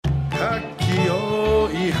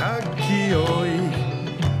よい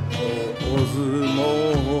お相撲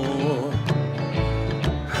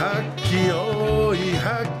はっきよい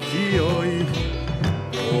はっきよい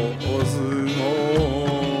お相撲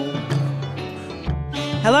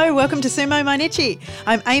Hello, welcome to Sumo Mainichi.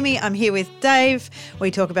 I'm Amy, I'm here with Dave.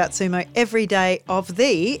 We talk about sumo every day of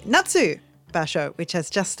the Natsu basho, which has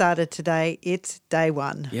just started today. It's day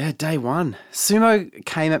one. Yeah, day one. Sumo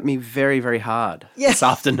came at me very, very hard this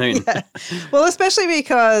afternoon. Yeah. Well, especially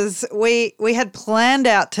because we had planned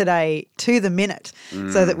out today to the minute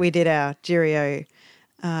so that we did our Juryo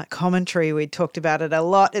commentary. We talked about it a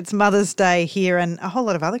lot. It's Mother's Day here and a whole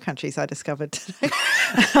lot of other countries I discovered today.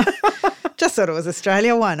 Just thought it was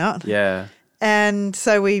Australia. Why not? Yeah. And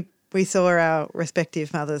so we saw our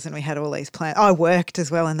respective mothers and we had all these plans. I worked as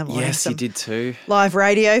well in the morning. Yes, you did too. Live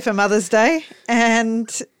radio for Mother's Day. And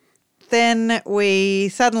then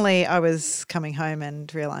I was coming home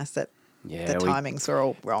and realised that the timings were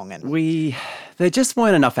all wrong. And there just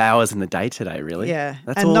weren't enough hours in the day today, really. Yeah,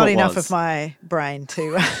 that's and all not it enough was. of my brain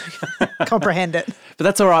to comprehend it. But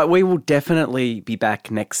that's all right. We will definitely be back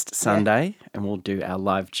next Sunday and we'll do our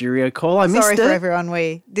live Juryo call. I missed Sorry it. for everyone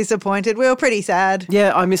we disappointed. We were pretty sad.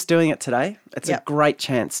 Yeah, I missed doing it today. It's Yep. a great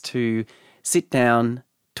chance to sit down,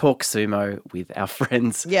 talk sumo with our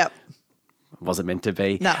friends. Yep. Wasn't meant to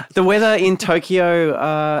be. No. The weather in Tokyo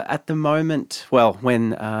at the moment, well,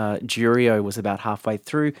 when Juryo was about halfway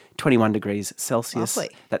through, 21 degrees Celsius.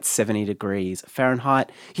 Lovely. That's 70 degrees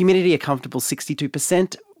Fahrenheit. Humidity a comfortable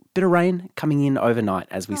 62%. Bit of rain coming in overnight,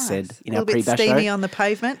 as we said in our A little bit pre-basho. steamy on the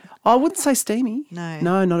pavement. I wouldn't say steamy. No.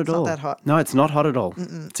 No, not at It's all. not that hot. No, it's not hot at all.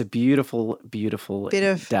 It's a beautiful, beautiful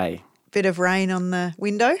day. Bit of rain on the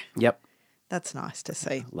window. Yep. That's nice to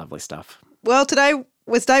see. Lovely stuff. Well, today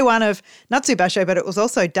was day one of Natsu basho, but it was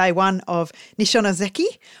also day one of Nishonozeki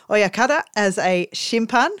Oyakata as a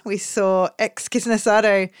shimpan. We saw ex-Kisuna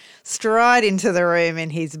Sato stride into the room in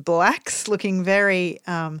his blacks, looking very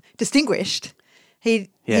distinguished. He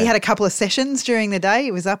had a couple of sessions during the day.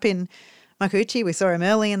 He was up in Makuuchi. We saw him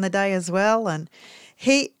early in the day as well. And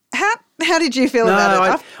how did you feel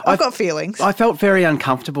about it? I've got feelings. I felt very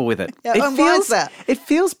uncomfortable with it. Yeah, and why is that? It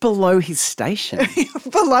feels below his station.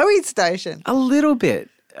 Below his station. A little bit.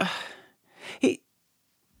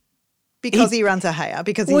 Because he runs a haya.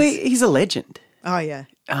 Because he's a legend. Oh, yeah.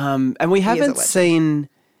 And we haven't seen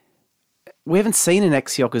an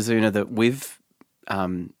ex-Yokozuna that we've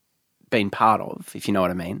been part of, if you know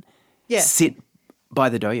what I mean, sit by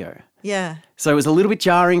the doyo. Yeah. So it was a little bit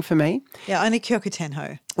jarring for me. Yeah, only Kyoku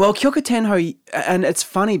Tenho. Well, Kyoku Tenho, and it's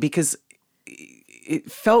funny because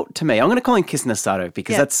it felt to me, I'm going to call him Kisuna Sato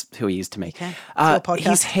because that's who he is to me. Okay. It's your podcast.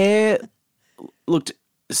 His hair looked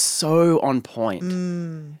so on point.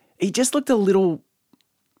 He just looked a little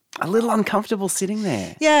uncomfortable sitting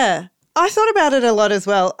there. Yeah. I thought about it a lot as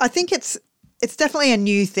well. I think it's definitely a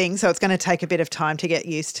new thing, so it's going to take a bit of time to get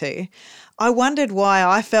used to. I wondered why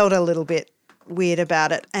I felt a little bit weird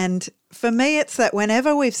about it. And for me, it's that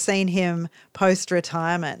whenever we've seen him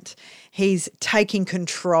post-retirement, he's taking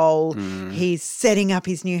control, he's setting up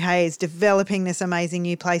his new haze, developing this amazing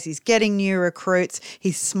new place, he's getting new recruits,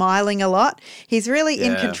 he's smiling a lot. He's really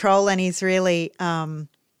in control and he's really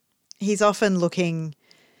he's often looking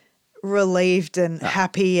relieved and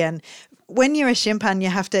happy. And when you're a shimpan,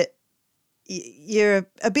 you're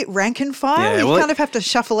a bit rank and file. You kind of have to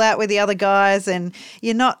shuffle out with the other guys and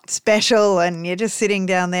you're not special and you're just sitting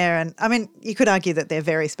down there. And, I mean, you could argue that they're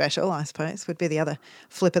very special, I suppose, would be the other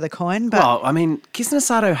flip of the coin. But, well, I mean, Kisuna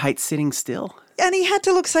Sato hates sitting still. And he had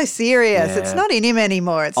to look so serious. Yeah. It's not in him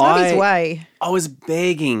anymore. It's not his way. I was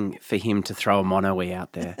begging for him to throw a mono-e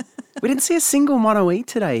out there. We didn't see a single mono-e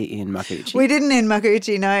today in Makuuchi. We didn't in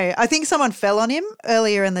Makuuchi, no. I think someone fell on him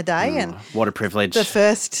earlier in the day. And what a privilege. the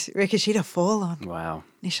first Rikishita to fall on Wow.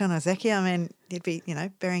 Nishonozeki. I mean, you'd be,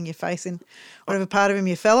 burying your face in whatever part of him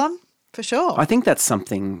you fell on, for sure. I think that's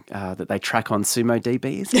something that they track on Sumo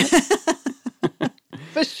DB, isn't it?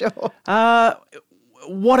 For sure.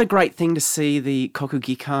 What a great thing to see the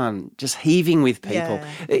Kokugikan just heaving with people.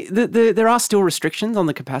 Yeah. There are still restrictions on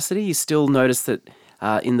the capacity. You still notice that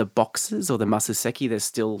in the boxes or the Masuseki, there's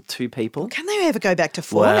still 2 people. Can they ever go back to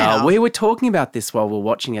 4 now? We were talking about this while we were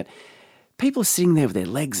watching it. People are sitting there with their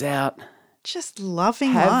legs out. Just loving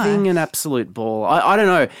having life. an absolute ball. I don't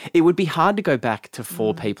know. It would be hard to go back to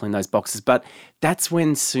 4 people in those boxes, but that's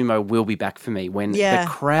when sumo will be back for me, when the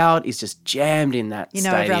crowd is just jammed in that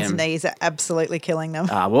stadium. Everyone's knees are absolutely killing them.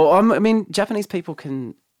 I mean, Japanese people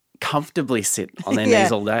can comfortably sit on their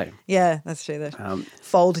knees all day. Yeah, that's true. They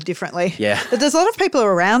fold differently. Yeah. But there's a lot of people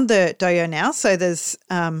around the doyo now. So there's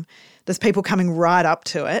there's people coming right up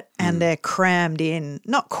to it and they're crammed in.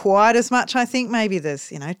 Not quite as much, I think. Maybe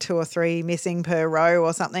there's, 2 or 3 missing per row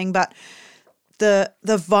or something, but the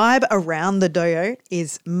vibe around the doyo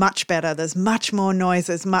is much better. There's much more noise.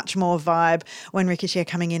 There's much more vibe when rikishi are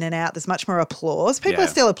coming in and out. There's much more applause. People are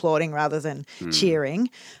still applauding rather than cheering,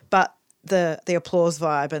 but the applause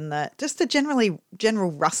vibe and the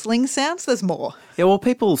general rustling sounds, there's more. Yeah, well,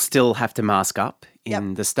 people still have to mask up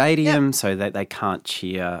in the stadium so that they can't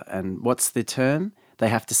cheer. And what's the term? They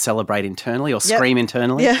have to celebrate internally or scream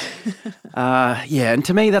internally. Yeah. And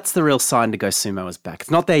to me, that's the real sign to go sumo is back.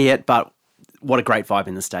 It's not there yet, but what a great vibe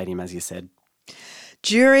in the stadium, as you said.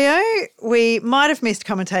 Juryo, we might have missed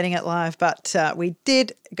commentating it live, but we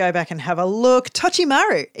did go back and have a look.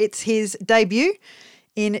 Tochimaru, it's his debut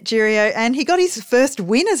in Juryo, and he got his first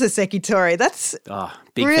win as a sekitori. That's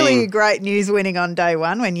big really thing. Great news winning on day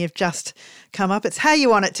one when you've just come up. It's how you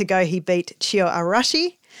want it to go. He beat Chio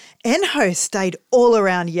Arashi. Enho stayed all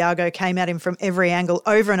around Yago, came at him from every angle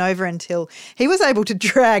over and over until he was able to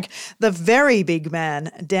drag the very big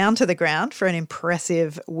man down to the ground for an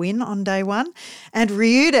impressive win on day one. And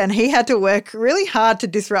Ryuden, he had to work really hard to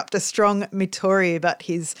disrupt a strong Mitori, but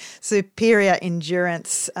his superior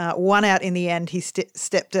endurance won out in the end. He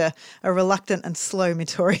stepped a reluctant and slow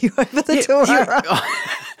Mitori over the Tuara.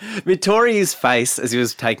 Mitori's face as he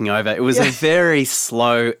was taking over, it was a very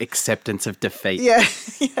slow acceptance of defeat. Yeah.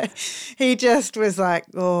 He just was like,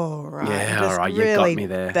 all right. Yeah, all right, you really got me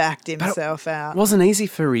there. Backed himself out. It wasn't easy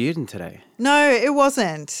for Ryuden today. No, it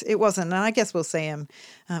wasn't. It wasn't. And I guess we'll see him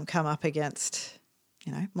come up against,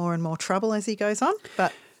 more and more trouble as he goes on.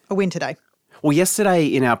 But a win today. Well, yesterday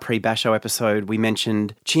in our pre-basho episode, we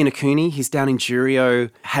mentioned Chinakuni. He's down in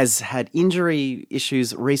Juryo, has had injury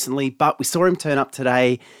issues recently, but we saw him turn up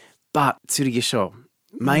today. But Tsurugisho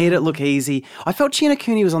made it look easy. I felt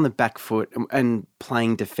Chinakuni was on the back foot and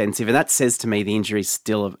playing defensive, and that says to me the injury's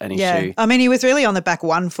still an issue. I mean, he was really on the back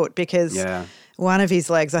one foot because one of his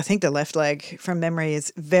legs, I think the left leg from memory,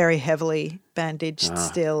 is very heavily bandaged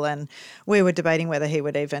still, and we were debating whether he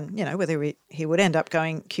would even, whether he would end up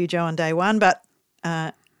going Kyujo on day one, but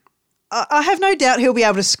I have no doubt he'll be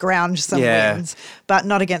able to scrounge some wins, but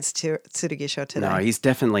not against Tsurugisho today. No, he's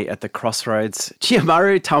definitely at the crossroads.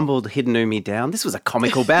 Chiyomaru tumbled Hidenumi down. This was a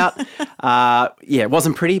comical bout. It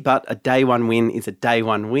wasn't pretty, but a day one win is a day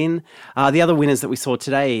one win. The other winners that we saw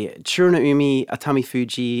today, Churuna Umi, Atami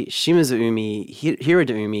Fuji, Shimazu Umi,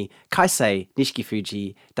 Hirada Umi, Kaisei, Nishiki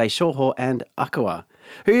Fuji, Daishoho, and Akawa.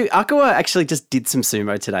 Akawa actually just did some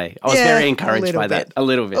sumo today. I was very encouraged by that. A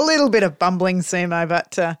little bit. A little bit of bumbling sumo,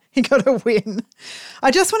 but he got a win.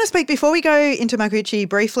 I just want to speak, before we go into Makuuchi,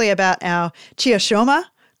 briefly about our Chiyoshoma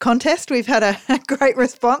contest. We've had a great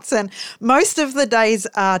response and most of the days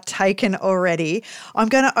are taken already. I'm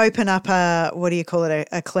going to open up a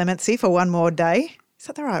clemency for one more day. Is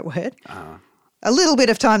that the right word? A little bit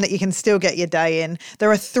of time that you can still get your day in.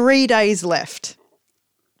 There are 3 days left.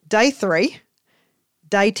 Day 3.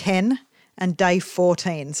 Day 10 and day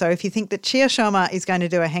 14. So if you think that Chiyoshoma is going to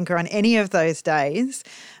do a henker on any of those days,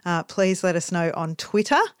 please let us know on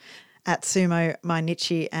Twitter at Sumo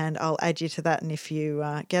Mainichi and I'll add you to that. And if you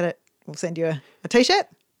get it, we'll send you a T-shirt.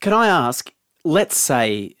 Can I ask, let's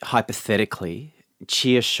say hypothetically,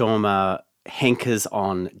 Chiyoshoma henkers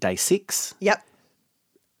on day 6. Yep.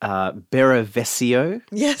 Beravesio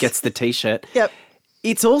gets the T-shirt. Yep.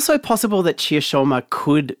 It's also possible that Chiyoshoma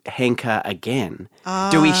could henker again.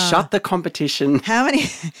 Do we shut the competition? How many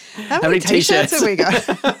T-shirts have we got?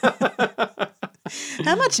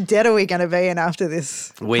 How much debt are we going to be in after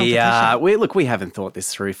this we haven't thought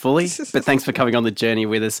this through fully, but thanks for coming on the journey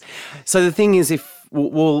with us. So the thing is, if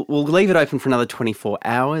we'll leave it open for another 24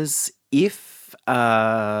 hours. If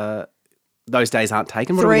those days aren't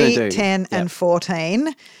taken, what are we going to do? 3, 10 and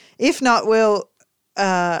 14. If not,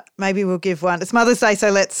 maybe we'll give one. It's Mother's Day, so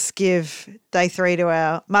let's give day 3 to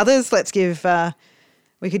our mothers. Let's give,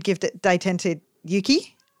 we could give day 10 to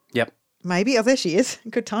Yuki. Yep. Maybe. Oh, there she is.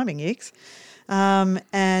 Good timing, Yukes.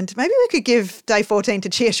 And maybe we could give day 14 to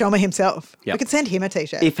Chiyoshoma himself. Yep. We could send him a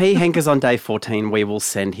T-shirt. If he hankers on day 14, we will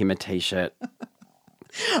send him a T-shirt.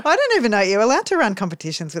 I don't even know you're allowed to run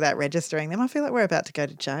competitions without registering them. I feel like we're about to go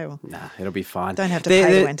to jail. Nah, it'll be fine. Don't have to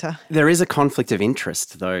pay to enter. There is a conflict of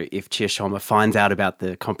interest, though, if Chiyoshoma finds out about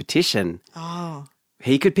the competition. Oh.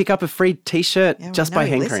 He could pick up a free T-shirt just by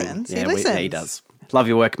hankering. He listens. He does. Love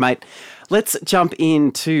your work, mate. Let's jump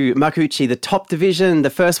into Makuuchi, the top division. The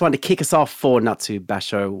first one to kick us off for Natsu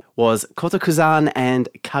Basho was Kotokuzan and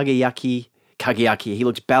Kageyaki Kageaki. He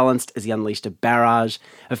looked balanced as he unleashed a barrage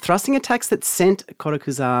of thrusting attacks that sent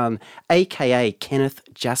Korokuzan, a.k.a. Kenneth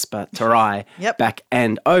Jasper Tarai, back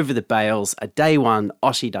and over the bales. A day one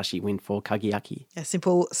Oshidashi win for Kageaki. A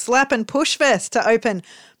simple slap and push fest to open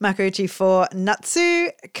Makuuchi for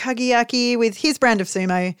Natsu. Kageaki, with his brand of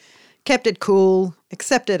sumo, kept it cool,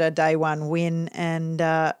 accepted a day one win, and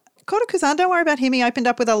Korokuzan, don't worry about him. He opened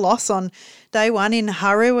up with a loss on day one in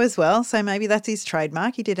Haru as well, so maybe that's his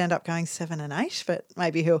trademark. He did end up going 7-8, but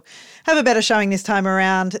maybe he'll have a better showing this time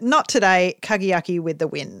around. Not today. Kageaki with the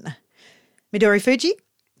win. Midori Fuji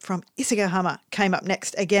from Isagahama came up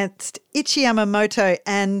next against Ichiyamamoto,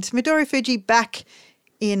 and Midori Fuji back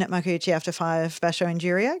in Makuuchi after 5 basho in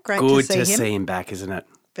Juryo. Great Good to see him. to see him back, isn't it?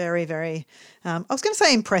 Very, very, I was going to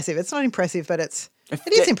say impressive. It's not impressive, but it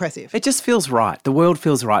is impressive. It just feels right. The world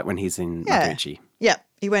feels right when he's in Makuuchi. Yeah.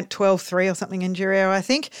 He went 12-3 or something in Juryo, I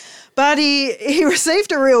think. But he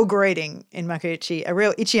received a real greeting in Makuuchi, a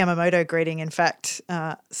real Ichiyamamoto greeting, in fact,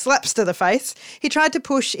 slaps to the face. He tried to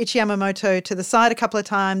push Ichiyamamoto to the side a couple of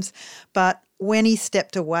times, but when he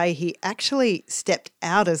stepped away, he actually stepped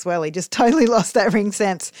out as well. He just totally lost that ring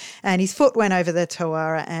sense, and his foot went over the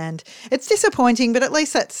Tawara, and it's disappointing, but at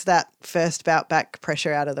least that's that first bout back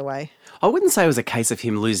pressure out of the way. I wouldn't say it was a case of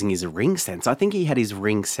him losing his ring sense. I think he had his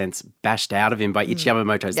ring sense bashed out of him by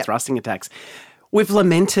Ichiyamamoto's thrusting attacks. We've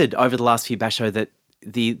lamented over the last few basho that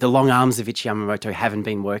the long arms of Ichiyamamoto haven't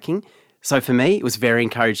been working. So for me, it was very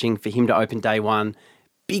encouraging for him to open day one.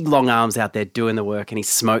 Big long arms out there doing the work, and he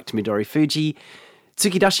smoked Midori Fuji.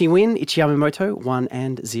 Tsukidashi win, Ichiyamamoto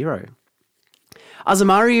 1-0.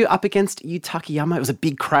 Azumaru up against Yutakayama. It was a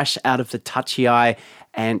big crash out of the Tachiai,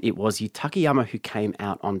 and it was Yutakayama who came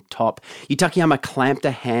out on top. Yutakayama clamped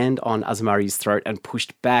a hand on Azumaru's throat and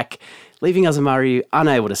pushed back, leaving Azumaru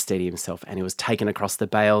unable to steady himself, and he was taken across the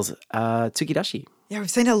bales. Tsukidashi. Yeah, we've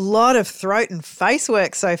seen a lot of throat and face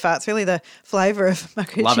work so far. It's really the flavour of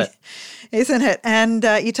Makuuchi. Love it. Isn't it? And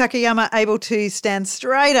Yutakayama able to stand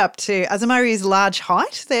straight up to Azumaru's large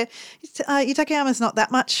height. Yutakayama's not that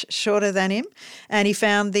much shorter than him, and he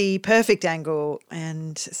found the perfect angle.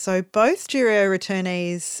 And so both Juryo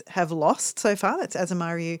returnees have lost so far. That's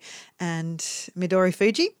Azumaru and Midori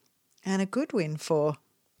Fuji, and a good win for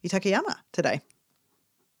Yutakayama today.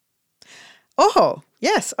 Oho.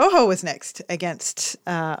 Yes, Oho was next against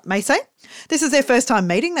Meisei. This is their first time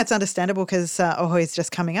meeting. That's understandable because Oho is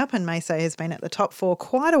just coming up and Meisei has been at the top for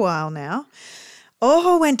quite a while now.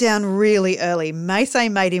 Oho went down really early.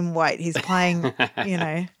 Meisei made him wait. He's playing,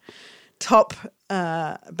 top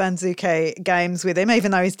Banzuke games with him,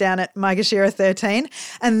 even though he's down at Maegashira 13.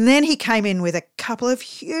 And then he came in with a couple of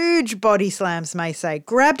huge body slams, Meisei,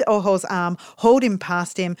 grabbed Oho's arm, hauled him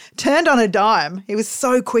past him, turned on a dime. He was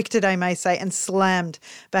so quick today, Meisei, and slammed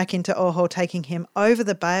back into Oho, taking him over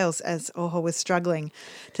the bales as Oho was struggling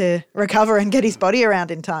to recover and get his body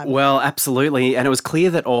around in time. Well, absolutely. And it was clear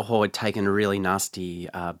that Oho had taken a really nasty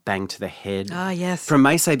bang to the head from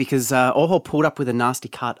Meisei because Oho pulled up with a nasty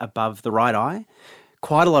cut above the right eye.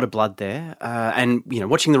 Quite a lot of blood there. And,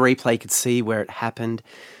 watching the replay, you could see where it happened.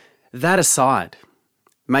 That aside,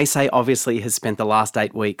 Meisei obviously has spent the last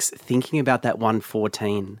 8 weeks thinking about that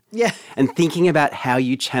 114. Yeah. And thinking about how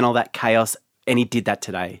you channel that chaos, and he did that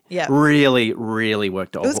today. Yeah. Really, really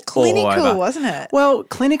worked all over. It was clinical, wasn't it? Well,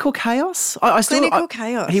 clinical chaos. Clinical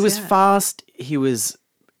chaos, He was fast. He was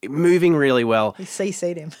moving really well. He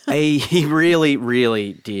CC'd him. He really,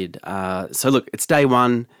 really did. So, look, it's day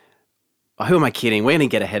one. Who am I kidding? We're going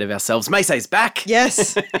to get ahead of ourselves. Meisei's back.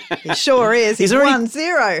 Yes, he sure is. He's already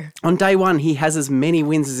 1-0. On day one, he has as many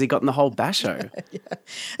wins as he got in the whole basho. Yeah.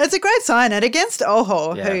 It's a great sign. And against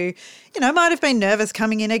Oho, who, might have been nervous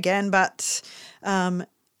coming in again, but,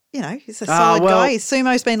 he's a solid guy. His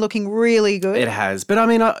sumo's been looking really good. It has.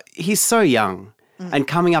 But, he's so young and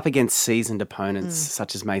coming up against seasoned opponents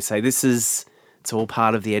such as Meisei, it's all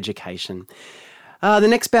part of the education. The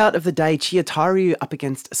next bout of the day, Chiyotaru up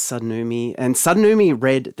against Sadnumi. And Sadnumi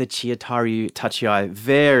read the Chiyotaru Tachiai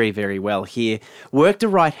very, very well here. Worked a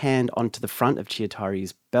right hand onto the front of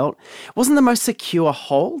Chiyotaru's belt. Wasn't the most secure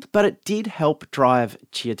hold, but it did help drive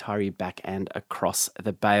Chiyotaru back and across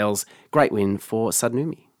the bales. Great win for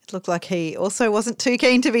Sadnumi. It looked like he also wasn't too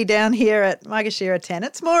keen to be down here at Maegashira 10.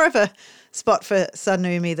 It's more of a spot for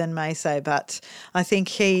Sadnumi than Meisei, but I think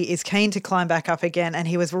he is keen to climb back up again, and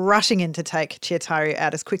he was rushing in to take Chiyotaru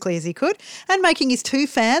out as quickly as he could and making his 2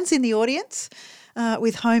 fans in the audience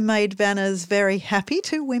with homemade banners very happy.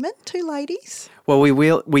 2 women, 2 ladies. Well,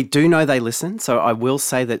 we do know they listen, so I will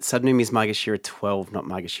say that Sadnumi is Maegashira 12, not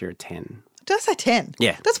Maegashira 10. Did I say 10?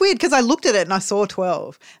 Yeah. That's weird because I looked at it and I saw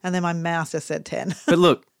 12 and then my mouse just said 10. But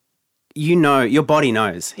look, you know, your body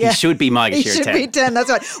knows he should be Maegashira 10. He should be 10, that's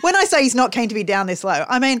right. When I say he's not keen to be down this low,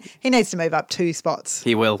 I mean he needs to move up 2 spots.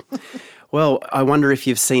 He will. Well, I wonder if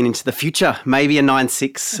you've seen into the future. Maybe a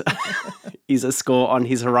 9-6 is a score on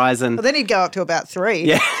his horizon. Well, then he'd go up to about 3.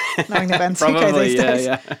 Yeah. Knowing the Bansuke Probably, these days.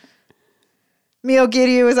 yeah.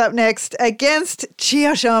 Myogiryu is up next against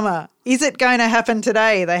Chiyoshima. Is it going to happen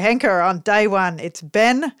today? The Henker on day 1. It's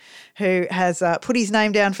Ben who has put his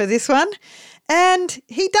name down for this one. And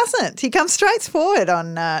he doesn't. He comes straight forward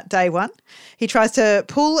on day 1. He tries to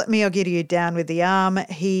pull Myogiryu down with the arm.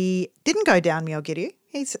 He didn't go down Myogiryu.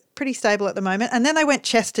 He's pretty stable at the moment. And then they went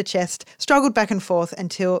chest to chest, struggled back and forth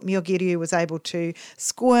until Myogiryu was able to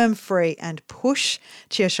squirm free and push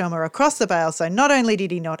Chiyoshima across the bale. So not only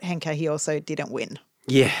did he not henker, he also didn't win.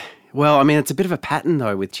 Yeah. Well, I mean, it's a bit of a pattern,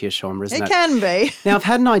 though, with Chiyoshima, isn't it? It can be. Now, I've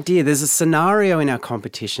had an idea. There's a scenario in our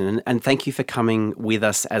competition, and thank you for coming with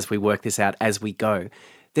us as we work this out as we go.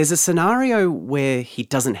 There's a scenario where he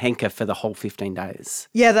doesn't henker for the whole 15 days.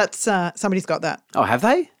 Yeah, that's somebody's got that. Oh, have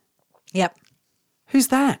they? Yep. Who's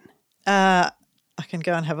that? I can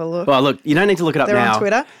go and have a look. Well, look, you don't need to look it up They're now. on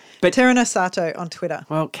Twitter. But Teruno Sato on Twitter.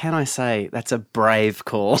 Well, can I say that's a brave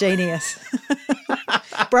call? Genius.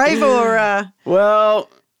 Brave or Well,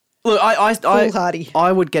 look, foolhardy?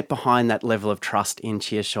 I would get behind that level of trust in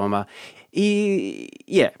Chiyoshima.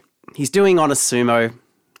 He's doing honest sumo,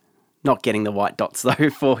 not getting the white dots, though,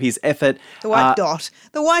 for his effort. The white dot.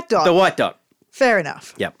 The white dot. The white dot. Fair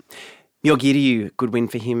enough. Yep. Myogiryu, good win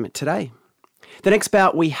for him today. The next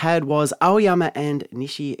bout we had was Aoyama and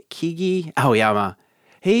Nishikigi. Aoyama,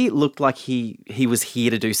 he looked like he was here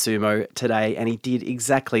to do sumo today, and he did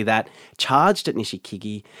exactly that. Charged at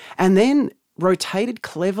Nishikigi and then rotated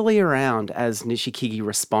cleverly around as Nishikigi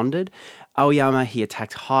responded. Aoyama, he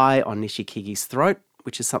attacked high on Nishikigi's throat,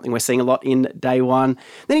 which is something we're seeing a lot in day 1.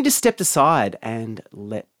 Then he just stepped aside and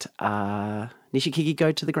let Nishikigi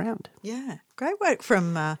go to the ground. Yeah. Great work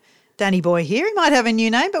from Danny Boy here. He might have a new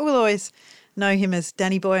name, but we'll always know him as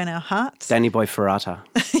Danny Boy in our hearts. Danny Boy Ferrata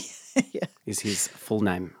Yeah. is his full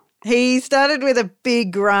name. He started with a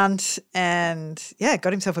big grunt and,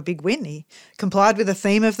 got himself a big win. He complied with the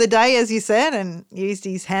theme of the day, as you said, and used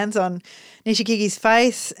his hands on Nishikigi's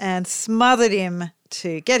face and smothered him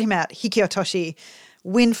to get him out. Hikiotoshi,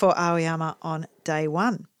 win for Aoyama on day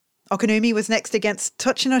 1. Okanumi was next against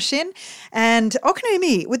Tochinoshin, and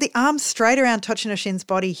Okanumi with the arms straight around Tochinoshin's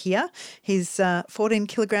body here, his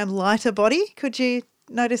 14-kilogram lighter body. Could you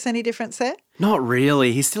notice any difference there? Not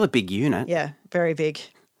really. He's still a big unit. Yeah, very big.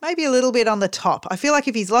 Maybe a little bit on the top. I feel like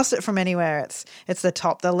if he's lost it from anywhere, it's the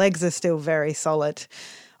top. The legs are still very solid.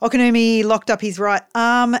 Okanumi locked up his right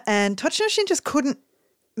arm, and Tochinoshin just couldn't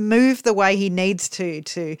move the way he needs to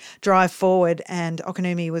drive forward, and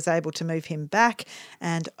Okanumi was able to move him back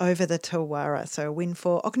and over the Tawara. So a win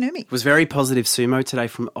for Okanumi. It was very positive sumo today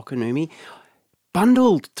from Okanumi.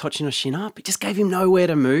 Bundled Tochinoshin up. It just gave him nowhere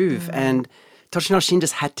to move, and Tochinoshin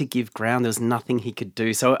just had to give ground. There was nothing he could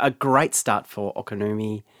do. So a great start for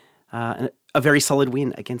Okanumi. A very solid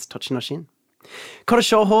win against Tochinoshin.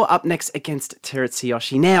 Koroshoho up next against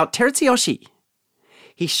Terutsuyoshi. Now, Terutsuyoshi,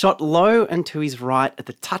 he shot low and to his right at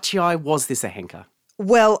the touchy eye. Was this a henker?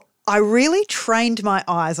 Well, I really trained my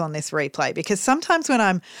eyes on this replay because sometimes when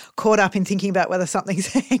I'm caught up in thinking about whether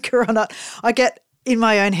something's a henker or not, I get in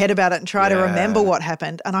my own head about it and try to remember what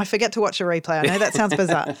happened, and I forget to watch a replay. I know that sounds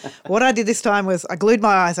bizarre. What I did this time was I glued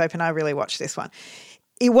my eyes open. I really watched this one.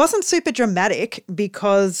 It wasn't super dramatic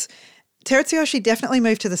because Terutsuyoshi definitely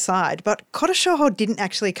moved to the side, but Koroshoho didn't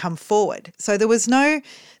actually come forward. So there was no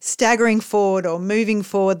staggering forward or moving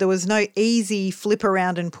forward. There was no easy flip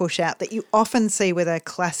around and push out that you often see with a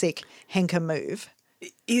classic henker move.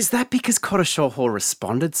 Is that because Koroshoho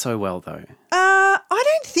responded so well, though? I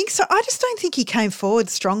don't think so. I just don't think he came forward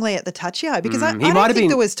strongly at the touchy eye because I don't think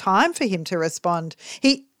there was time for him to respond.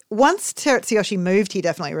 Once Terutsuyoshi moved, he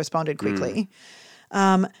definitely responded quickly.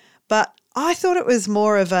 But I thought it was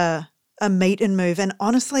more of a meet and move, and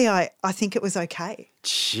honestly, I think it was okay.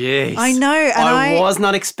 Jeez. I know. And I was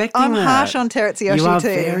not expecting I'm that. harsh on Terutsuyoshi You are too.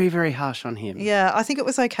 very, very harsh on him. Yeah, I think it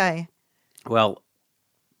was okay. Well,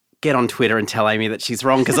 get on Twitter and tell Amy that she's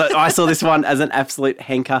wrong because I saw this one as an absolute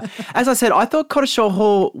henker. As I said, I thought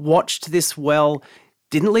Koroshoho watched this well,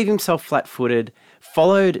 didn't leave himself flat-footed,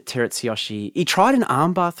 followed Terutsuyoshi. He tried an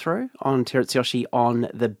armbar throw on Terutsuyoshi on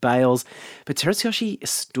the bales, but Terutsuyoshi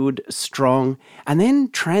stood strong and then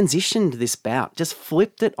transitioned this bout, just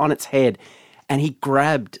flipped it on its head, and he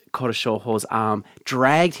grabbed Koroshoho's arm,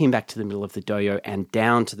 dragged him back to the middle of the doyo and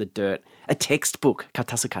down to the dirt. A textbook,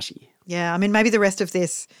 Katasukashi. Yeah, I mean, maybe the rest of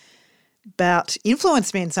this bout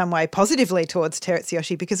influenced me in some way positively towards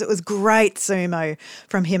Terutsuyoshi because it was great sumo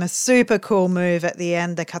from him, a super cool move at the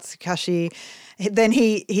end, the Katsukashi. Then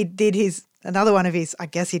he did another one of his, I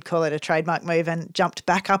guess you'd call it a trademark move, and jumped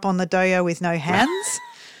back up on the doyo with no hands,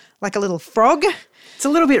 like a little frog. It's a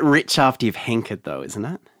little bit rich after you've henkered though, isn't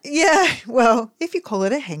it? Yeah, well, if you call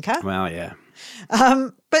it a henker. Well, yeah.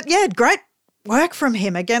 But yeah, great work from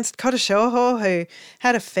him against Kotoshoho, who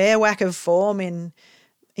had a fair whack of form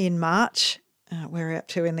in March. Where we're up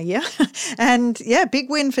to in the year. And yeah, big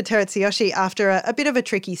win for Terutsuyoshi after a bit of a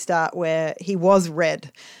tricky start where he was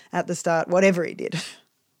red at the start, whatever he did.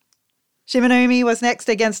 Shimanumi was next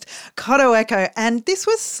against Kotoeko, and this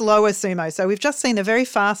was slower sumo. So we've just seen the very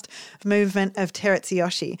fast movement of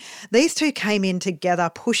Terutsuyoshi. These two came in together,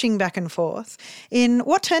 pushing back and forth in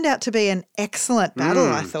what turned out to be an excellent battle,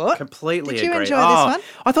 I thought. Completely Did you agree. enjoy this one?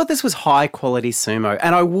 I thought this was high-quality sumo,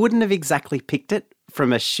 and I wouldn't have exactly picked it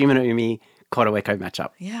from a Shimanumi Kotoeko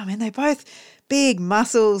matchup. Yeah, I mean, they're both big,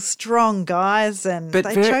 muscles, strong guys, and they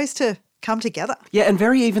chose to come together. Yeah, and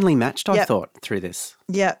very evenly matched, I thought, through this.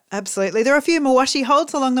 Yeah, absolutely. There were a few Mawashi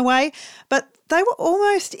holds along the way, but they were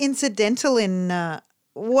almost incidental in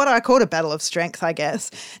what I called a battle of strength, I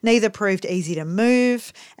guess. Neither proved easy to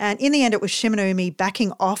move, and in the end it was Shimanumi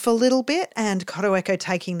backing off a little bit and Kotoeko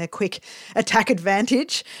taking the quick attack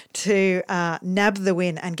advantage to nab the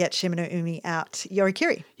win and get Shimanumi out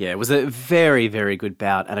Yorikiri. Yeah, it was a very, very good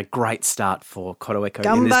bout and a great start for Kotoeko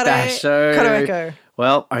in this Gambare, basho. Kotoeko.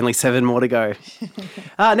 Well, only 7 more to go.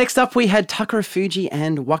 Next up, we had Takara Fuji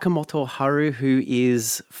and Wakamoto Haru, who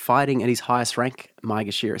is fighting at his highest rank,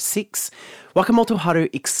 Maegashira 6. Wakamoto Haru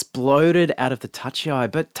exploded out of the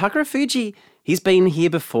Tachiai, but Takara Fuji, he's been here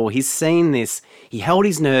before. He's seen this. He held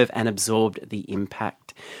his nerve and absorbed the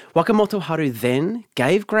impact. Wakamoto Haru then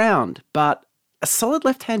gave ground, but a solid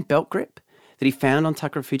left-hand belt grip that he found on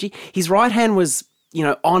Takara Fuji. His right hand was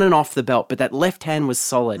on and off the belt, but that left hand was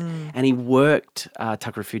solid, and he worked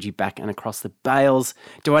Takara Fuji back and across the bales.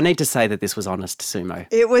 Do I need to say that this was honest sumo?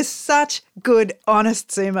 It was such good, honest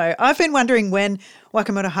sumo. I've been wondering when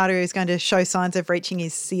Wakamoto Haru is going to show signs of reaching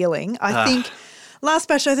his ceiling. I think last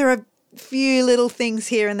basho there are a few little things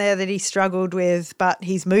here and there that he struggled with, but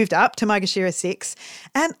he's moved up to Maegashira 6,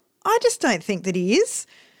 and I just don't think that he is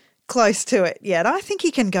close to it yet. I think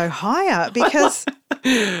he can go higher because...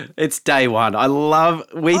 It's day one.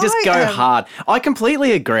 We just go hard. I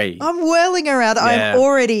completely agree. I'm whirling around. Yeah. I'm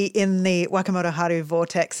already in the Wakamoto Haru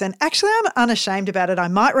vortex, and actually I'm unashamed about it. I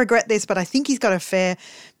might regret this, but I think he's got a fair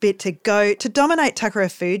bit to go to dominate Takara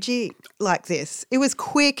Fuji like this. It was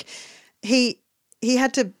quick. He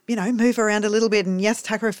had to, move around a little bit, and yes,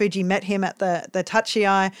 Takara Fuji met him at the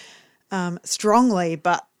Tachiai strongly,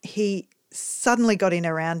 but he suddenly got in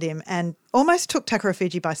around him and almost took Takara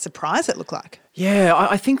Fuji by surprise, it looked like. Yeah,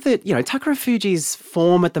 I think that, Takara Fuji's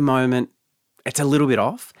form at the moment, it's a little bit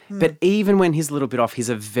off. But even when he's a little bit off, he's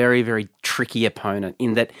a very, very tricky opponent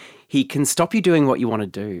in that he can stop you doing what you want to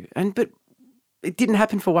do. But it didn't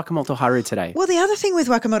happen for Wakamoto Haru today. Well, the other thing with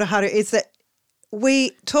Wakamoto Haru is that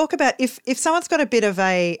we talk about if someone's got a bit of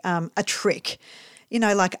a trick,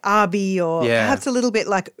 like Abi or perhaps a little bit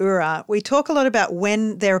like Ura, we talk a lot about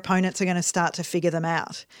when their opponents are going to start to figure them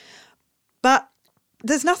out. But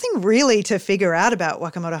there's nothing really to figure out about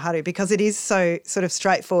Wakamoto Haru because it is so sort of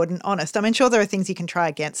straightforward and honest. I mean, sure, there are things you can try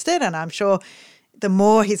against it, and I'm sure the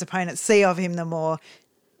more his opponents see of him, the more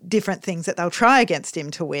different things that they'll try against him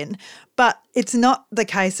to win. But it's not the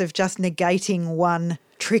case of just negating one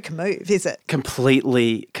trick move, is it?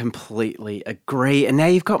 Completely agree. And now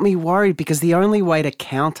you've got me worried because the only way to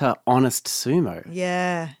counter honest sumo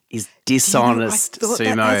is dishonest I thought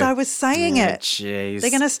sumo. that as I was saying it. Jeez. They're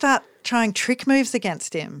going to start trying trick moves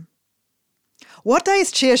against him. What day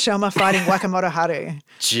is Chiyashoma fighting Wakamoto Haru?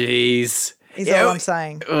 Jeez. Is all I'm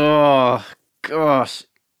saying. Oh, gosh.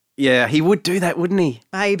 Yeah, he would do that, wouldn't he?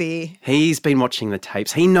 Maybe. He's been watching the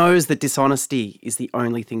tapes. He knows that dishonesty is the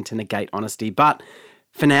only thing to negate honesty. But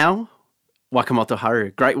for now, Wakamoto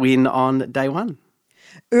Haru, great win on day one.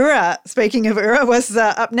 Ura, speaking of Ura, was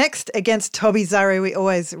up next against Tobizaru. We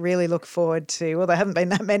always really look forward to, well, there haven't been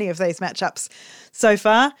that many of these matchups so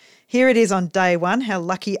far. Here it is on day one. How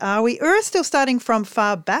lucky are we? Ura still starting from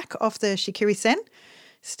far back off the Shikiri-sen,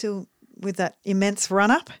 still with that immense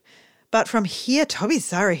run-up. But from here,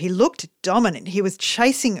 Tobizaru, he looked dominant. He was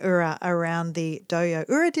chasing Ura around the doyo.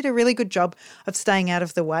 Ura did a really good job of staying out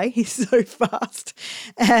of the way. He's so fast.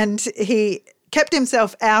 And he kept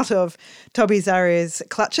himself out of Tobizaru's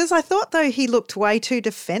clutches. I thought, though, he looked way too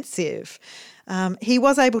defensive. He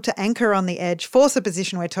was able to anchor on the edge, force a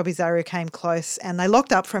position where Tobizaru came close, and they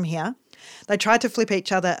locked up from here. They tried to flip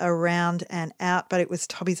each other around and out, but it was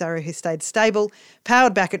Tobizaru who stayed stable,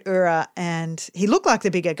 powered back at Ura, and he looked like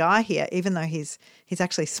the bigger guy here, even though he's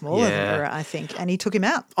actually smaller than Ura, I think, and he took him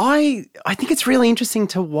out. I think it's really interesting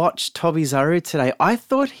to watch Tobizaru today. I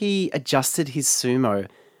thought he adjusted his sumo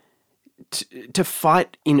to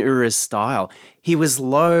fight in Ura's style. He was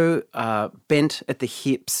low, bent at the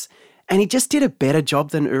hips, and he just did a better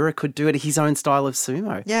job than Ura could do at his own style of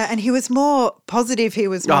sumo. Yeah, and he was more positive. He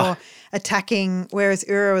was more attacking, whereas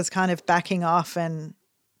Ura was kind of backing off and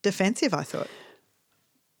defensive, I thought.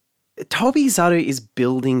 Tobizaru is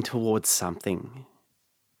building towards something.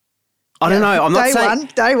 I don't know. I'm not saying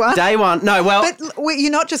Day one. Day one. No, well, but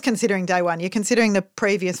you're not just considering day one. You're considering the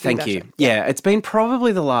previous. Thank you. Yeah, it's been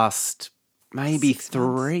probably the last maybe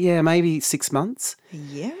 6 months.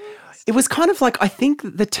 Yeah. It was kind of like, I think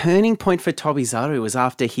the turning point for Tobizaru was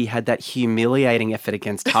after he had that humiliating effort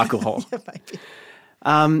against Hakuho. Yeah,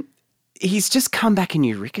 maybe. He's just come back in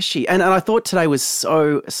Yurikashi. And I thought today was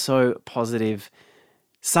so positive.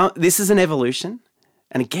 This is an evolution.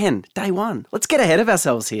 And again, day one. Let's get ahead of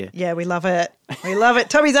ourselves here. Yeah, we love it. We love it.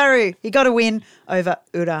 Tobizaru, he got a win over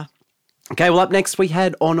Ura. Okay, well, up next we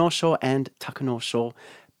had Onosho and Takanosho,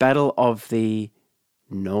 battle of the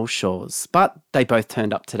no shores, but they both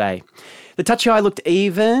turned up today. The Tachiai looked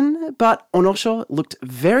even, but Onosho looked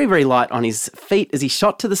very light on his feet as he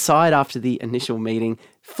shot to the side after the initial meeting,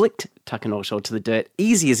 flicked Takanosho to the dirt.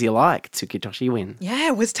 Easy as you like, Tsukitoshi win.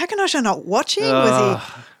 Yeah, was Takanosho not watching? Was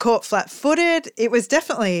he caught flat-footed? It was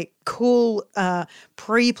definitely cool,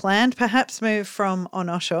 pre-planned perhaps move from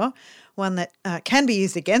Onosho, one that can be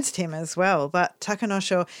used against him as well. But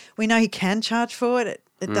Takanosho, we know he can charge forward.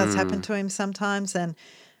 It does happen to him sometimes. And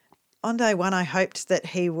on day one, I hoped that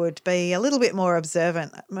he would be a little bit more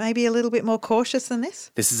observant, maybe a little bit more cautious than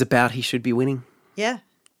this. This is about he should be winning. Yeah.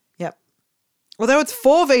 Yep. Although it's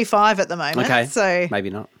 4v5 at the moment. Okay. So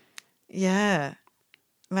maybe not. Yeah.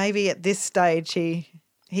 Maybe at this stage he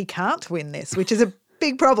can't win this, which is a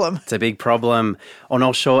big problem. It's a big problem.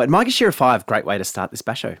 Onosho at Maegashira 5, great way to start this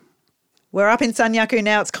basho. We're up in Sanyaku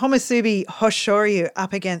now. It's Komusubi Hoshoryu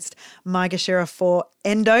up against Maegashira 4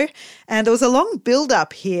 Endo. And there was a long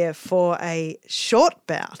build-up here for a short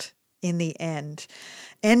bout in the end.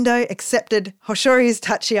 Endo accepted Hoshoryu's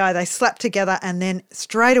tachiai. They slapped together and then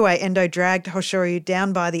straight away Endo dragged Hoshoryu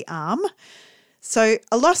down by the arm. So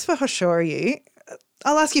a loss for Hoshoryu.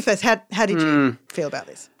 I'll ask you first, how did you feel about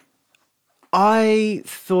this? I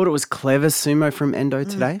thought it was clever sumo from Endo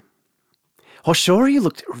today. Hoshoryu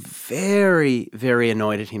looked very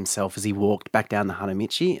annoyed at himself as he walked back down the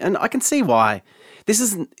Hanamichi, and I can see why. This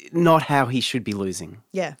is not how he should be losing.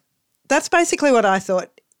 Yeah. That's basically what I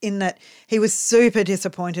thought, in that he was super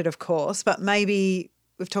disappointed, of course, but maybe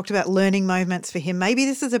we've talked about learning moments for him. Maybe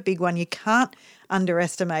this is a big one. You can't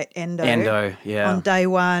underestimate Endo. Yeah. On day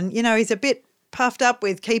one. You know, he's a bit puffed up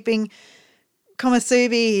with keeping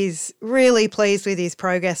Komusubi. He's really pleased with his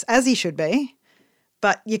progress, as he should be.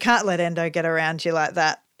 But you can't let Endo get around you like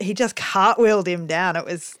that. He just cartwheeled him down. It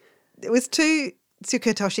was two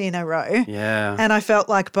Tsukitoshi in a row. Yeah. And I felt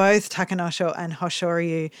like both Takanosho and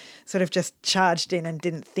Hoshoryu sort of just charged in and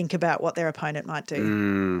didn't think about what their opponent might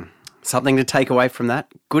do. Something to take away from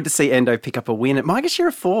that. Good to see Endo pick up a win at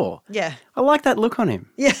Maegashira 4. Yeah. I like that look on him.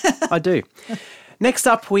 Yeah. I do. Next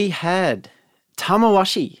up we had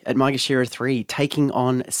Tamawashi at Maegashira 3 taking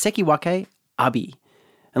on Sekiwake Abi.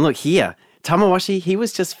 And look here. Tamawashi, he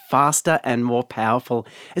was just faster and more powerful.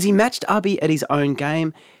 As he matched Abi at his own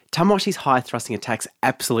game, Tamawashi's high thrusting attacks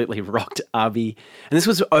absolutely rocked Abi. And this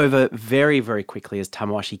was over very quickly as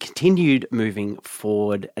Tamawashi continued moving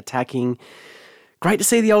forward, attacking. Great to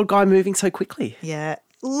see the old guy moving so quickly. Yeah,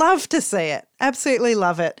 love to see it. Absolutely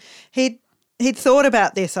love it. He'd thought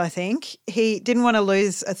about this, I think. He didn't want to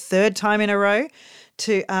lose a third time in a row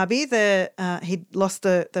to Abi. He'd lost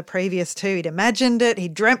the previous two. He'd imagined it. He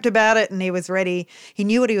dreamt about it and he was ready. He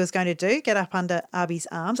knew what he was going to do, get up under Abi's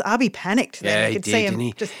arms. Abi panicked then. Yeah, you could he see did, him didn't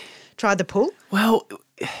he? just tried the pull. Well,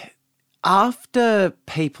 after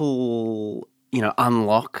people,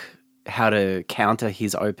 unlock how to counter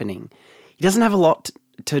his opening, he doesn't have a lot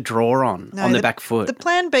to draw on the back foot. The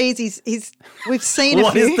plan B is we've seen a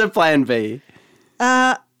What few. is the plan B?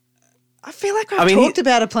 I feel like I've talked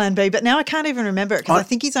about a plan B, but now I can't even remember it because I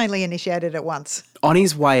think he's only initiated it once. On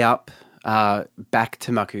his way up back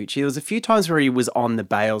to Makuuchi, there was a few times where he was on the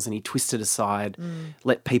bales and he twisted aside,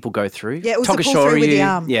 let people go through. Yeah, it was the pull through with the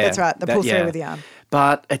arm. Yeah, that's right, the pull through with the arm.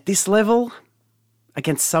 But at this level,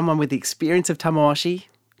 against someone with the experience of Tamawashi,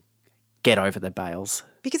 get over the bales.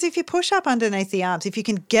 Because if you push up underneath the arms, if you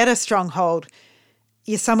can get a strong hold,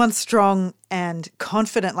 you're someone strong and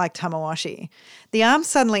confident like Tamawashi, the arms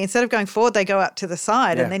suddenly, instead of going forward, they go up to the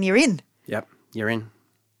side and then you're in. Yep, you're in.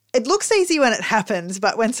 It looks easy when it happens,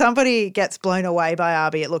 but when somebody gets blown away by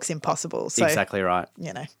Arby, it looks impossible. So, Exactly right.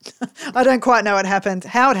 I don't quite know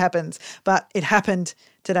how it happens, but it happened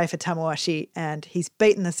today for Tamawashi, and he's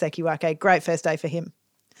beaten the Sekiwake. Great first day for him.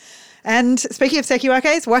 And speaking of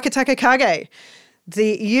Sekiwakes, Wakataka Kage.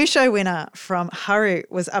 The Yusho winner from Haru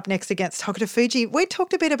was up next against Hokuto Fuji. We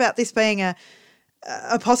talked a bit about this being a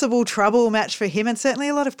possible trouble match for him, and certainly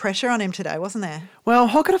a lot of pressure on him today, wasn't there? Well,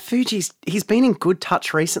 Hokuto Fuji's, he's been in good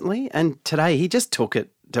touch recently, and today he just took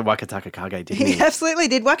it to Wakataka Kage, didn't he? He absolutely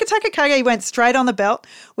did. Wakataka Kage went straight on the belt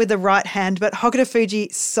with the right hand, but Hokuto Fuji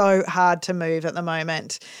so hard to move at the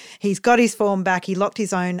moment. He's got his form back. He locked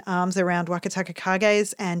his own arms around Wakataka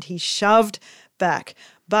Kage's and he shoved back.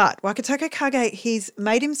 But Wakataka Kage, he's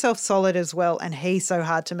made himself solid as well, and he's so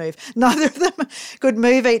hard to move. Neither of them could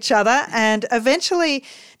move each other, and eventually,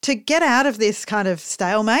 to get out of this kind of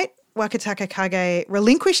stalemate, Wakataka Kage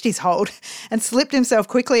relinquished his hold and slipped himself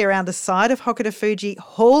quickly around the side of Hokuto Fuji,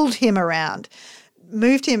 hauled him around,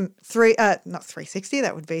 moved him not 360,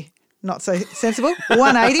 that would be not so sensible,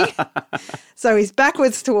 180. So he's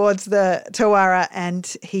backwards towards the Tawara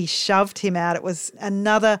and he shoved him out. It was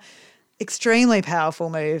another extremely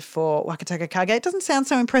powerful move for Wakataka Kage. It doesn't sound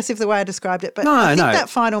so impressive the way I described it, but I think that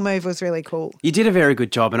final move was really cool. You did a very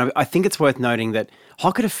good job, and I think it's worth noting that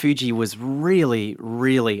Hokuto Fuji was really,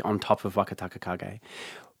 really on top of Wakataka Kage.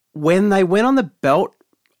 When they went on the belt,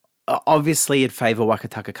 obviously it'd favour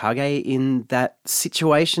Wakataka Kage in that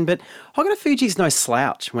situation, but Hokuto Fuji's no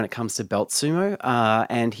slouch when it comes to belt sumo,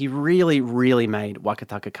 and he really, really made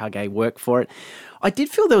Wakataka Kage work for it. I did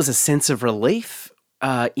feel there was a sense of relief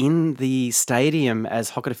in the stadium as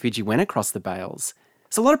Hokuto Fuji went across the bales.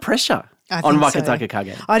 There's a lot of pressure on Wakataka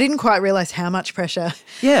Kage. I didn't quite realise how much pressure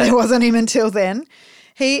there was on him until then.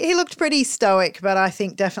 He looked pretty stoic, but I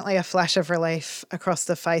think definitely a flash of relief across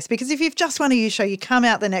the face, because if you've just won a Yusho, you come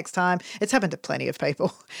out the next time. It's happened to plenty of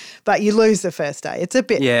people, but you lose the first day. It's a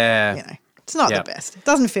bit, it's not the best. It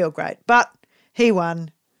doesn't feel great, but he won.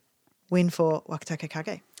 Win for Wakataka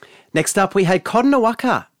Kage. Next up, we had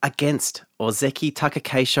Kotonowaka against Ozeki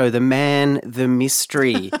Takakeisho, the man, the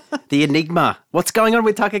mystery, the enigma. What's going on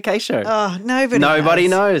with Takakeisho? Oh, nobody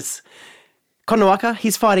knows. Kotonowaka,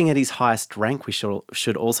 he's fighting at his highest rank, we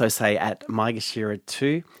should also say at Maegashira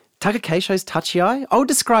 2. Takakeisho's tachi-ai, I would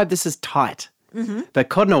describe this as tight. Mm-hmm. But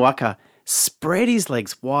Kotonowaka spread his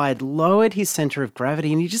legs wide, lowered his centre of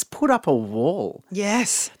gravity, and he just put up a wall.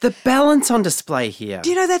 Yes. The balance on display here.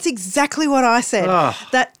 Do you know, that's exactly what I said.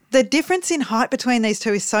 That the difference in height between these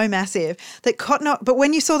two is so massive that but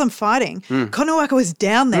when you saw them fighting, Kotonowaka was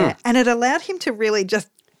down there and it allowed him to really just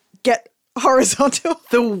get horizontal.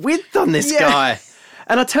 The width on this guy.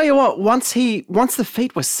 And I tell you what, once the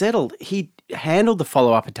feet were settled, he handled the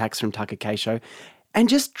follow-up attacks from Takakeisho and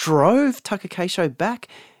just drove Takakeisho back.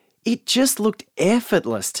 It just looked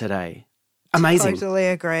effortless today. Amazing. Totally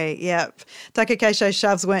agree. Yep. Takakeisho's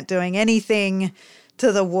shoves weren't doing anything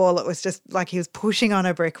to the wall. It was just like he was pushing on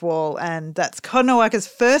a brick wall, and that's Kotonowaka's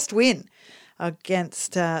first win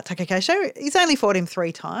against Takakeisho. He's only fought him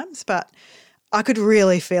 3 times, but I could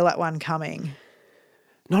really feel that one coming.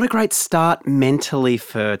 Not a great start mentally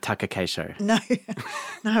for Takakeisho. No.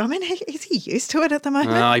 I mean, is he used to it at the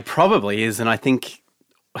moment? He probably is, and I think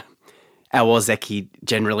our Ozeki,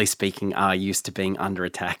 generally speaking, are used to being under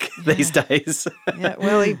attack these days.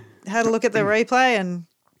 Well, he had a look at the replay and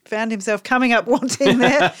found himself coming up wanting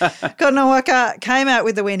there. Kotonowaka came out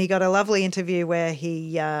with the win. He got a lovely interview where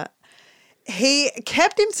he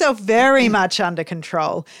kept himself very much under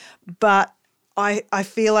control, but I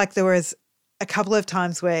feel like there was a couple of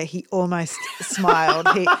times where he almost smiled.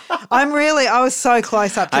 I was so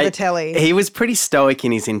close up to the telly. He was pretty stoic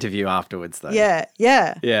in his interview afterwards, though. Yeah.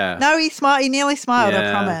 No, he nearly smiled,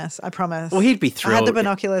 I promise. Well, he'd be thrilled. I had the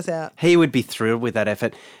binoculars out. He would be thrilled with that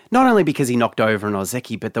effort, not only because he knocked over an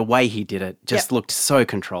Ozeki, but the way he did it just looked so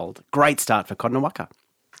controlled. Great start for Kotonowaka.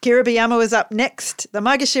 Kiribiyama was up next, the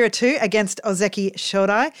Maegashira 2 against Ozeki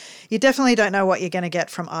Shodai. You definitely don't know what you're going to get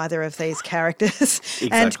from either of these characters. Exactly.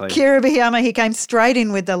 And Kiribiyama, he came straight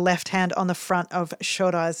in with the left hand on the front of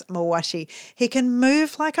Shodai's mawashi. He can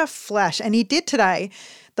move like a flash, and he did today.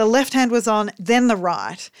 The left hand was on, then the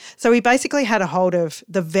right. So he basically had a hold of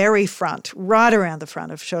the very front, right around the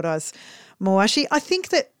front of Shodai's mawashi. I think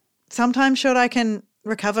that sometimes Shodai can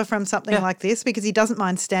recover from something like this because he doesn't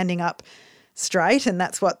mind standing up straight, and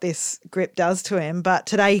that's what this grip does to him. But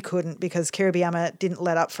today he couldn't because Kiribayama didn't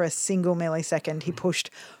let up for a single millisecond. He pushed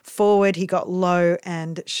forward, he got low,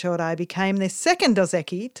 and Shodai became the second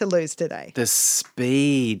Ozeki to lose today. The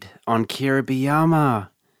speed on Kiribayama.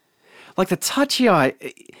 Like the Tachiai,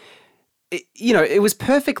 it was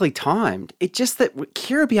perfectly timed. It just that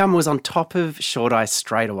Kiribayama was on top of Shodai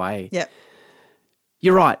straight away. Yep.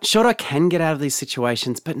 You're right. Shodai can get out of these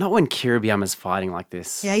situations, but not when Kiribayama's fighting like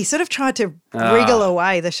this. Yeah, he sort of tried to wriggle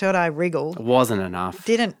away, the Shodai wriggle. It wasn't enough.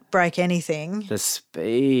 Didn't break anything. The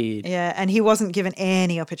speed. Yeah, and he wasn't given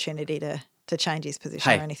any opportunity to change his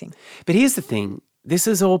position or anything. But here's the thing. This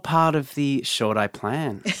is all part of the Shodai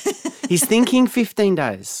plan. He's thinking 15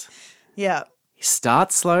 days. Yeah. You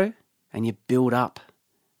start slow and you build up.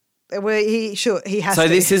 Well, he has so to.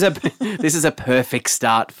 this is a perfect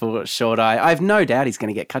start for Shodai. I have no doubt he's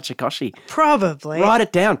going to get Kachikoshi. Probably. Write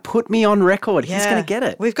it down. Put me on record. Yeah. He's going to get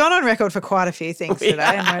it. We've gone on record for quite a few things today,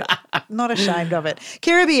 and we're not ashamed of it.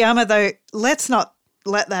 Kiribayama, though, let's not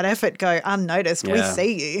let that effort go unnoticed. Yeah. We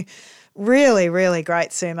see you. Really, really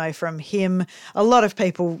great sumo from him. A lot of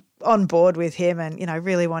people on board with him, and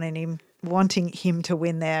really wanting him to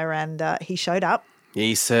win there, and he showed up.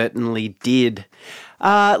 He certainly did.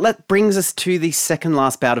 That brings us to the second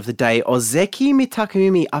last bout of the day. Ozeki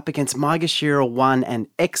Mitakeumi up against Maegashira 1 and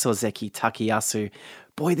ex-Ozeki Takayasu.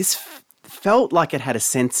 Boy, this felt like it had a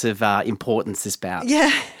sense of importance, this bout.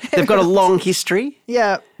 Yeah. They've got a long history.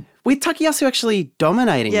 Yeah. With Takayasu actually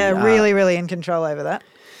dominating. Yeah, really, really in control over that.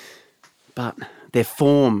 But their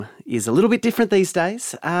form is a little bit different these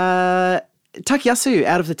days. Takayasu,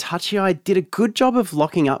 out of the Tachiai, did a good job of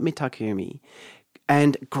locking up Mitakeumi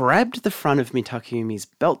and grabbed the front of Mitakeumi's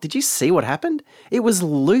belt. Did you see what happened? It was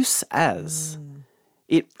loose as.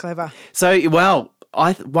 Clever. So, well,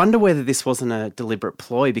 I wonder whether this wasn't a deliberate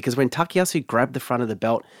ploy, because when Takayasu grabbed the front of the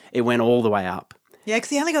belt, it went all the way up. Yeah,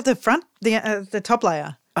 because he only got the front, the top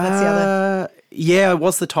layer. That's the other. Yeah, it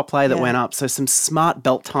was the top layer that went up. So some smart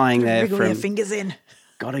belt tying there. Wriggle your fingers in.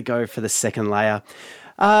 Got to go for the second layer.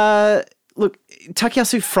 Look,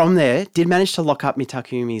 Takayasu from there did manage to lock up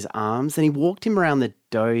Mitakeumi's arms, and he walked him around the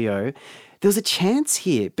doyo. There was a chance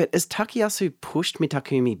here, but as Takayasu pushed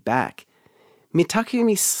Mitakeumi back,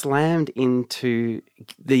 Mitakeumi slammed into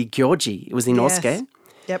the gyoji. It was Inosuke.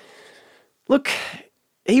 Yep. Look,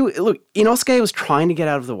 Inosuke was trying to get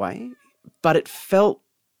out of the way, but it felt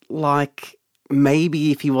like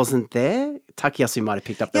maybe if he wasn't there, Takayasu might have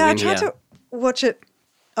picked up the win here. Yeah, I tried to watch it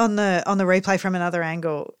on the replay from another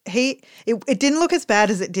angle. It didn't look as bad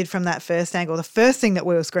as it did from that first angle. The first thing that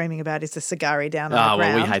we were screaming about is the Sagari down on the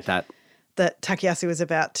ground. Well, we hate that. That Takayasu was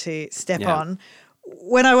about to step on.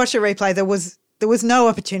 When I watched the replay, there was no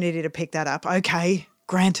opportunity to pick that up. Okay,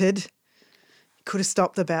 granted, could have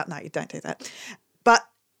stopped the bout. No, you don't do that. But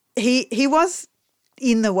he was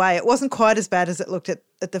in the way. It wasn't quite as bad as it looked at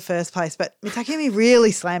the first place, but Mitakeumi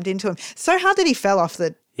really slammed into him. So hard that he fell off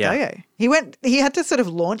the doyo. He had to sort of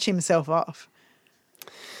launch himself off.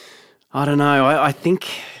 I don't know. I think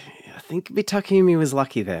Mitakeumi was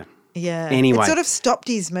lucky there. Yeah. Anyway. It sort of stopped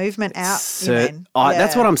his movement out.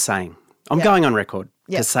 That's what I'm saying. I'm going on record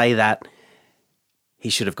to say that he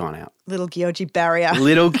should have gone out. Little Gyoji barrier.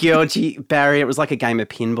 Little Gyoji barrier. It was like a game of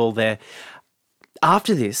pinball there.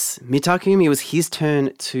 After this, Mitakeumi, it was his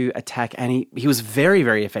turn to attack, and he was very,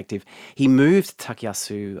 very effective. He moved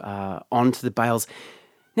Takayasu onto the bales.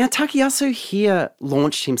 Now, Takayasu here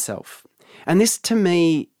launched himself, and this, to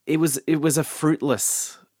me, it was a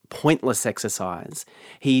fruitless, pointless exercise.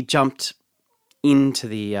 He jumped into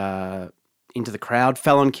the crowd,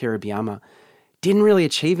 fell on Kiribayama, didn't really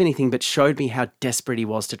achieve anything, but showed me how desperate he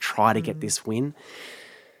was to try to get this win.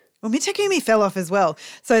 Well, Mitakeumi fell off as well.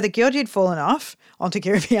 So the Gyoji had fallen off onto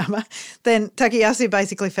Kiribayama. Then Takayasu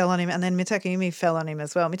basically fell on him, and then Mitakeumi fell on him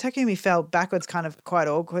as well. Mitakeumi fell backwards kind of quite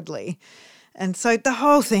awkwardly. And so the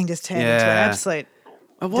whole thing just turned into an absolute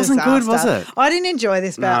It wasn't disaster. good, was it? I didn't enjoy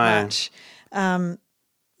this bout much. No.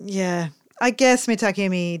 I guess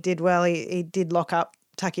Mitakeumi did well. He did lock up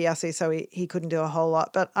Takayasu, so he couldn't do a whole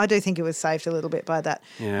lot. But I do think it was saved a little bit by that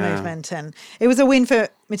movement. And it was a win for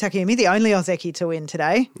Mitakeumi, the only Ozeki to win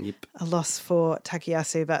today. Yep. A loss for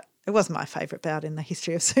Takayasu, but it wasn't my favourite bout in the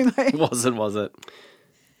history of sumo. Was it?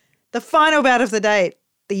 The final bout of the day,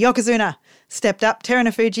 the Yokozuna stepped up.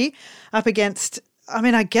 Terunofuji up against,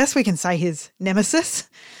 I guess we can say his nemesis,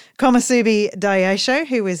 Komusubi Daieisho,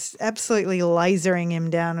 who was absolutely lasering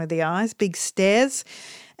him down with the eyes, big stares.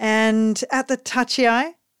 And at the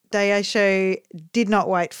Tachiai, Daisho did not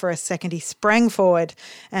wait for a second. He sprang forward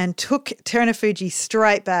and took Terunofuji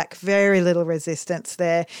straight back. Very little resistance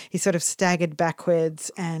there. He sort of staggered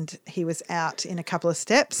backwards and he was out in a couple of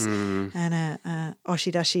steps. And a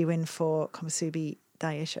Oshidashi win for Komusubi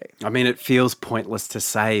Daisho. I mean, it feels pointless to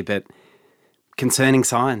say, but concerning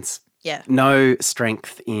signs. Yeah. No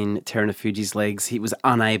strength in Terunofuji's legs. He was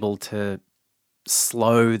unable to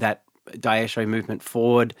slow that Daisho movement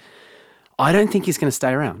forward. I don't think he's going to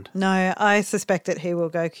stay around. No, I suspect that he will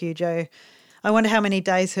go Kyujo. I wonder how many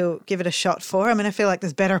days he'll give it a shot for. I mean, I feel like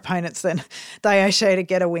there's better opponents than Daisho to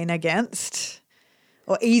get a win against.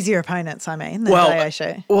 Or easier opponents, I mean, than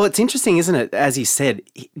Daisho. Well, it's interesting, isn't it? As you said,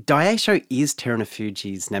 Daisho is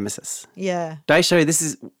Terunofuji's nemesis. Yeah.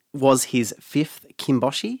 Daisho, was his 5th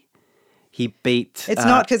Kimboshi. He beat... It's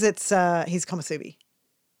not because it's his Komusubi.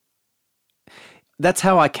 That's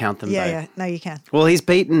how I count them, though. Yeah. No, you can. Well, he's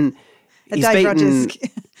beaten Dave Rogers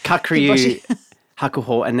Kakuryu,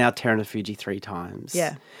 Hakuho, and now Terunofuji 3 times.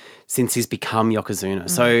 Yeah. Since he's become Yokozuna.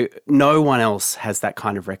 So no one else has that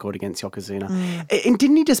kind of record against Yokozuna. And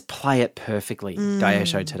didn't he just play it perfectly,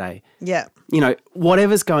 Daisho, today? Yeah. You know,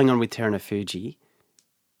 whatever's going on with Terunofuji,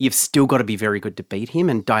 you've still got to be very good to beat him,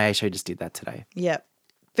 and Daisho just did that today. Yeah.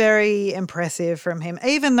 Very impressive from him.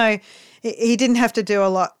 Even though he didn't have to do a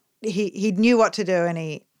lot, he knew what to do and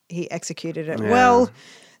he executed it well.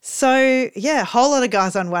 So, yeah, a whole lot of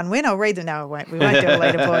guys on one win. I'll read them. No, I won't. We won't do a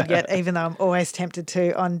leaderboard yet, even though I'm always tempted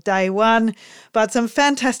to on day one. But some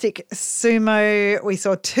fantastic sumo. We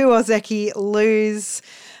saw 2 Ozeki lose.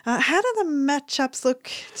 How do the matchups look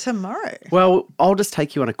tomorrow? Well, I'll just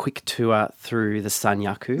take you on a quick tour through the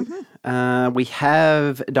Sanyaku. We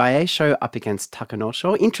have Daisho up against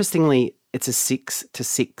Takanosho. Interestingly, it's a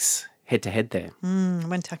 6-6 head-to-head there.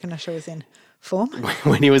 When Takanosho was in form.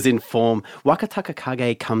 When he was in form. Wakataka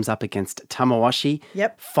Kage comes up against Tamawashi.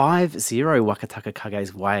 Yep. 5-0 Wakataka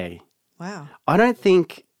Kage's way. Wow. I don't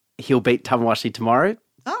think he'll beat Tamawashi tomorrow,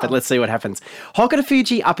 but let's see what happens. Hokuto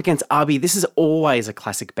Fuji up against Abi. This is always a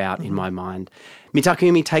classic bout in my mind.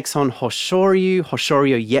 Mitakeumi takes on Hoshoryu.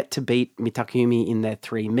 Hoshoryu yet to beat Mitakeumi in their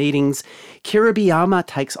 3 meetings. Kiribiyama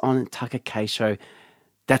takes on Takakeisho.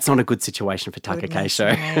 That's not a good situation for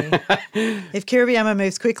Takakeisho. If Kiribiyama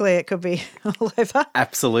moves quickly, it could be all over.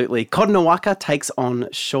 Absolutely. Kodonowaka takes on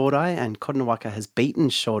Shodai, and Kodonowaka has beaten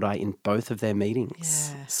Shodai in both of their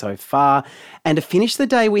meetings so far. And to finish the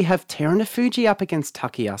day, we have Terunofuji up against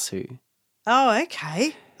Takayasu. Oh,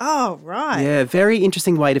 okay. Oh, right. Yeah, very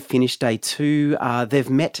interesting way to finish day 2. They've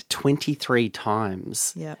met 23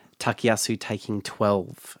 times. Yep. Takayasu taking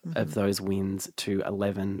 12 of those wins to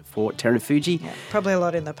 11 for Terunofuji. Yeah, probably a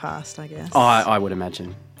lot in the past, I guess. I would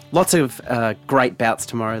imagine. Lots of great bouts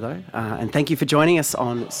tomorrow, though. And thank you for joining us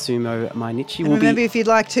on Sumo Mainichi. And remember, if you'd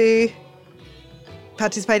like to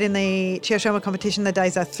participate in the Chiyoshima competition, the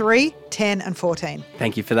days are 3, 10 and 14.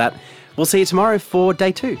 Thank you for that. We'll see you tomorrow for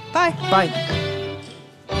day 2. Bye. Bye.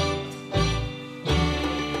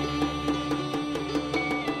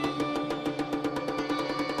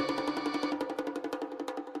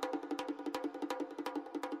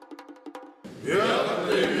 Yeah.